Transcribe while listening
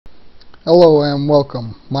Hello and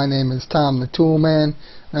welcome. My name is Tom the Toolman.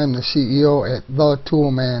 I'm the CEO at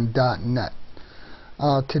thetoolman.net.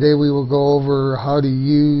 Today we will go over how to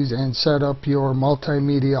use and set up your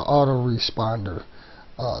multimedia autoresponder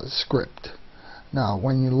script. Now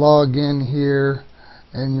when you log in here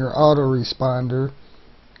in your autoresponder,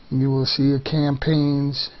 you will see a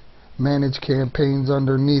campaigns, manage campaigns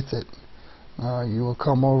underneath it. You will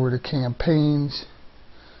come over to campaigns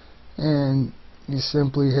and you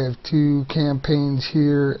simply have two campaigns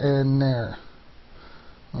here and there.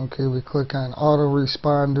 Okay, we click on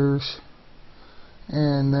autoresponders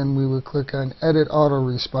and then we would click on edit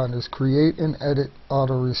autoresponders, create and edit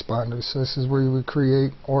autoresponders. So this is where you would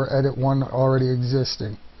create or edit one already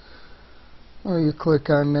existing. Well, you click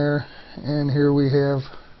on there and here we have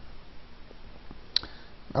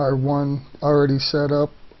our one already set up,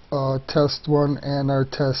 test 1 and our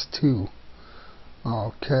test 2.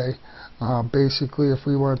 Okay, basically if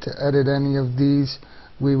we want to edit any of these,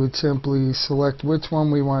 we would simply select which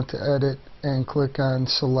one we want to edit and click on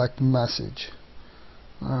select message.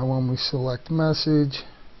 When we select message,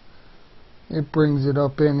 it brings it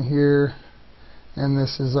up in here and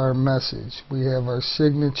this is our message. We have our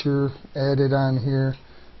signature added on here.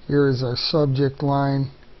 Here is our subject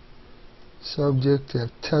line. Subject,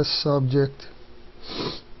 have test subject,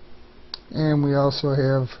 and we also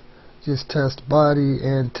have just test body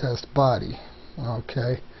and test body.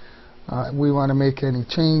 Okay, we want to make any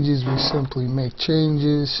changes, we simply make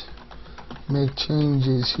changes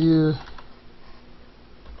here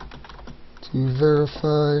to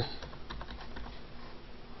verify,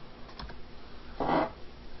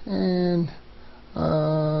 and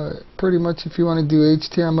pretty much if you want to do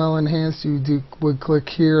HTML enhanced, would click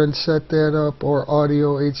here and set that up, or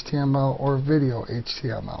audio HTML or video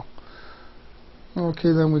HTML.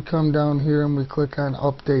 Okay, then we come down here and we click on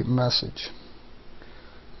update message.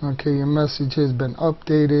 Okay, your message has been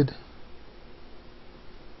updated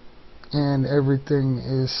and everything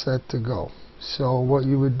is set to go. So what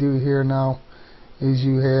you would do here now is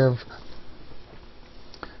you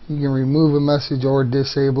can remove a message or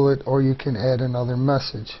disable it, or you can add another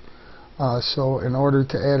message. So in order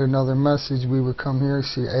to add another message, we would come here,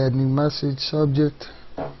 see add new message, subject,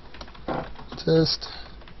 test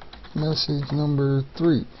message number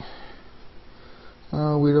 3.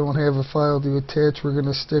 We don't have a file to attach. We're going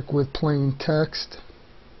to stick with plain text.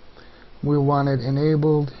 We want it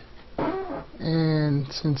enabled, and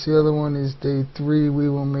since the other one is day 3, we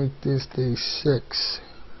will make this day 6.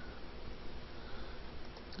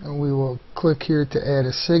 And we will click here to add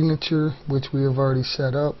a signature, which we have already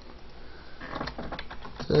set up.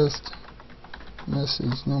 Test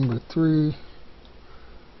message number 3.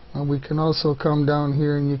 We can also come down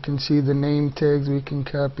here and you can see the name tags. We can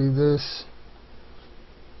copy this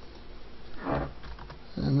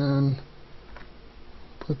and then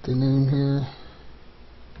put the name here.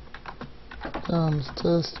 Tom's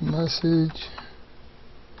test message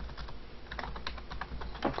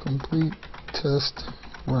complete test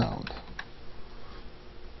round.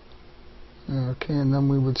 Okay, and then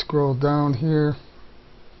we would scroll down here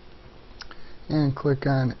and click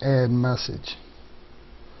on add message.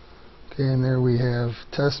 Okay, and there we have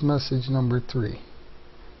test message number 3.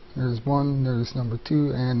 There's 1, there's number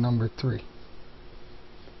 2, and number 3.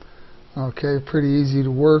 Okay, pretty easy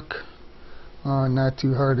to work, not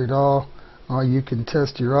too hard at all. You can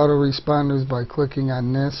test your autoresponders by clicking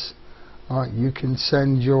on this. You can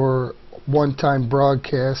send your one-time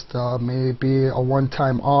broadcast, maybe a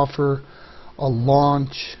one-time offer, a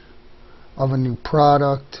launch of a new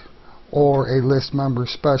product, or a list member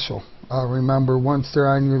special. Remember, once they're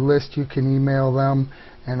on your list, you can email them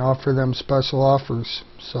and offer them special offers.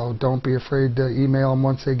 So don't be afraid to email them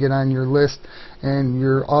once they get on your list, and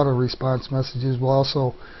your auto response messages will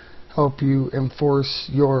also help you enforce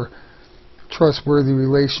your trustworthy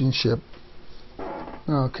relationship.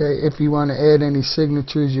 Okay, if you want to add any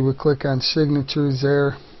signatures, you would click on signatures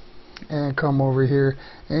there and come over here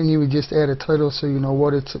and you would just add a title so you know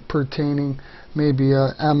what it's pertaining, maybe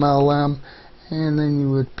a MLM, and then you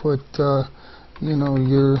would put you know,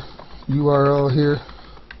 your URL here.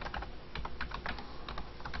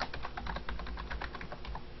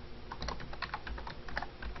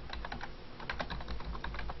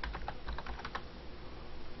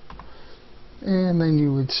 And then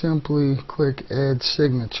you would simply click add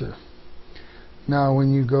signature. Now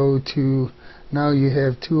when you go to, now you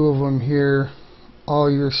have 2 of them here, all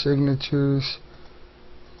your signatures.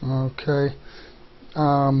 Okay,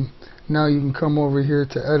 now you can come over here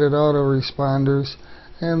to edit autoresponders,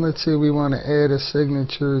 and let's say we want to add a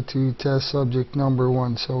signature to test subject number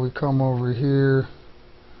 1. So we come over here,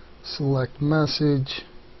 select message,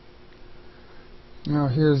 Now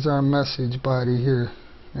here's our message body here.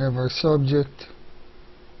 We have our subject.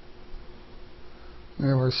 We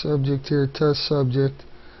have our subject here, test subject.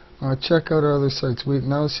 Check out our other sites. We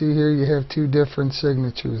now see here you have two different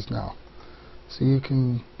signatures now. So you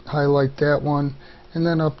can highlight that one and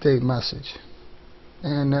then update message.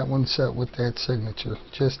 And that one's set with that signature.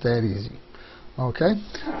 Just that easy. Okay?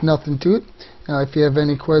 Nothing to it. If you have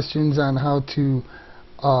any questions on how to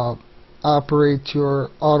operate your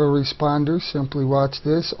autoresponder, simply watch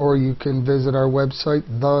this, or you can visit our website,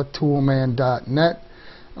 thetoolman.net.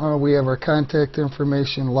 We have our contact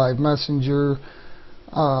information, live messenger,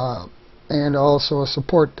 and also a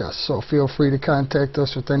support desk. So feel free to contact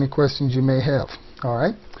us with any questions you may have.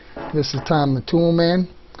 Alright? This is Tom the Toolman,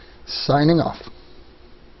 signing off.